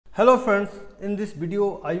Hello friends, in this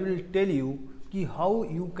video I will tell you how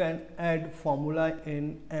you can add formula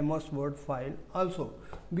in MS Word file also,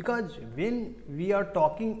 because when we are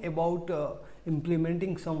talking about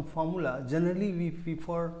implementing some formula, generally we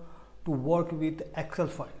prefer to work with Excel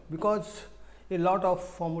file because a lot of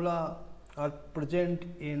formula are present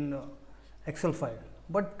in Excel file.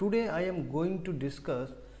 But today I am going to discuss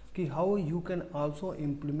how you can also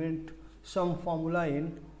implement some formula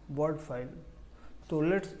in Word file. So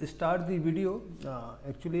let's start the video.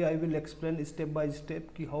 Actually I will explain step by step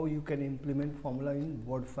how you can implement formula in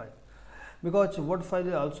Word file, because Word file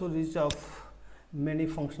is also rich of many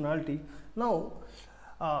functionality. Now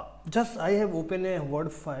just I have opened a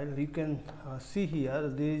Word file. You can see here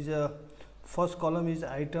there is a first column is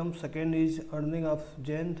item, second is earning of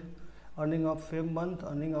Jan, earning of Feb month,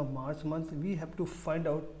 earning of March month. We have to find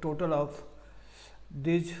out total of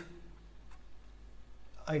these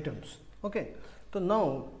items. Okay, so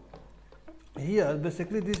now here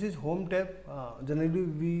basically this is home tab. Generally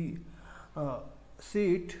we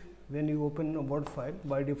see it when you open a Word file.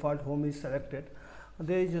 By default home is selected.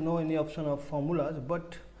 There is no any option of formulas,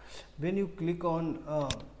 but when you click on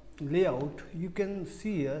layout, you can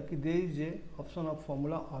see here there is a option of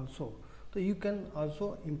formula also. So you can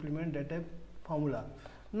also implement that type formula.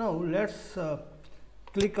 Now let's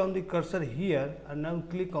click on the cursor here and now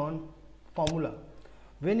click on formula.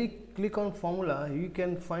 When you click on formula, you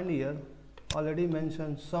can find here already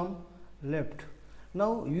mentioned sum left.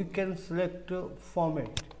 Now you can select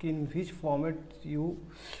format, in which format you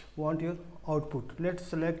want your output. Let's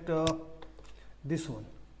select this one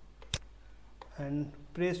and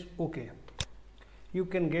press OK. You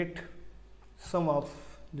can get sum of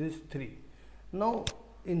these three. Now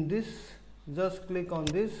in this, just click on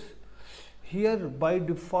this. Here by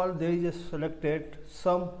default there is a selected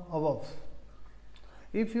sum above.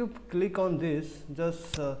 If you click on this,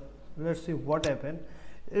 just let's see what happened.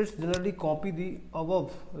 It's generally copy the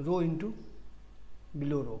above row into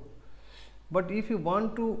below row. But if you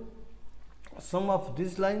want to sum of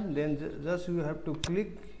this line, then just you have to click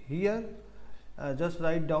here, just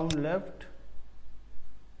write down left.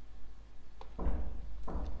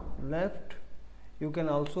 You can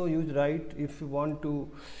also use right if you want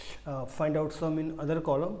to find out sum in other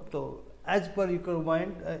column. So as per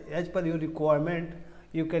your requirement,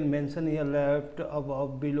 you can mention here left,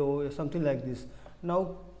 above, below, something like this.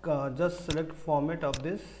 Now just select format of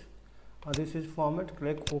this. This is format,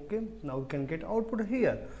 click OK. Now you can get output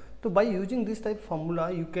here. So by using this type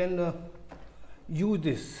formula, you can use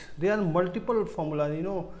this. There are multiple formula. You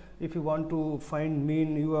know, if you want to find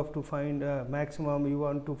mean, you have to find maximum. You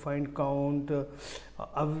want to find count,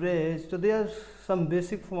 average. So there are some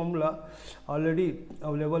basic formula already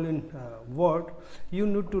available in Word. You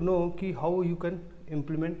need to know how you can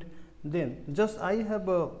implement them. Just I have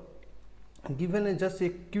given just a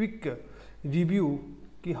quick review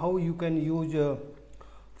how you can use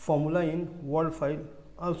formula in Word file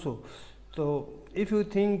also. So if you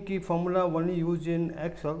think formula only used in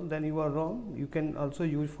Excel, then you are wrong. You can also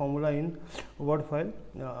use formula in Word file.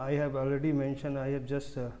 I have already mentioned, I have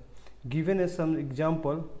just given some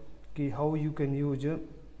example how you can use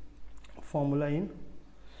formula in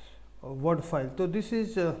Word file. So this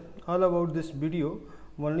is all about this video.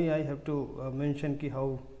 Only I have to mention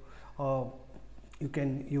how you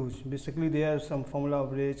can use. Basically there are some formula: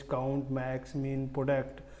 average, count, max, mean,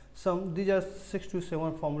 product. Some these are 6 to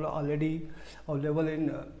 7 formula already available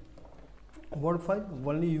in Word file.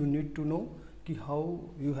 Only you need to know how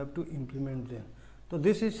you have to implement them. So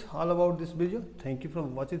this is all about this video. Thank you for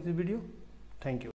watching this video. Thank you.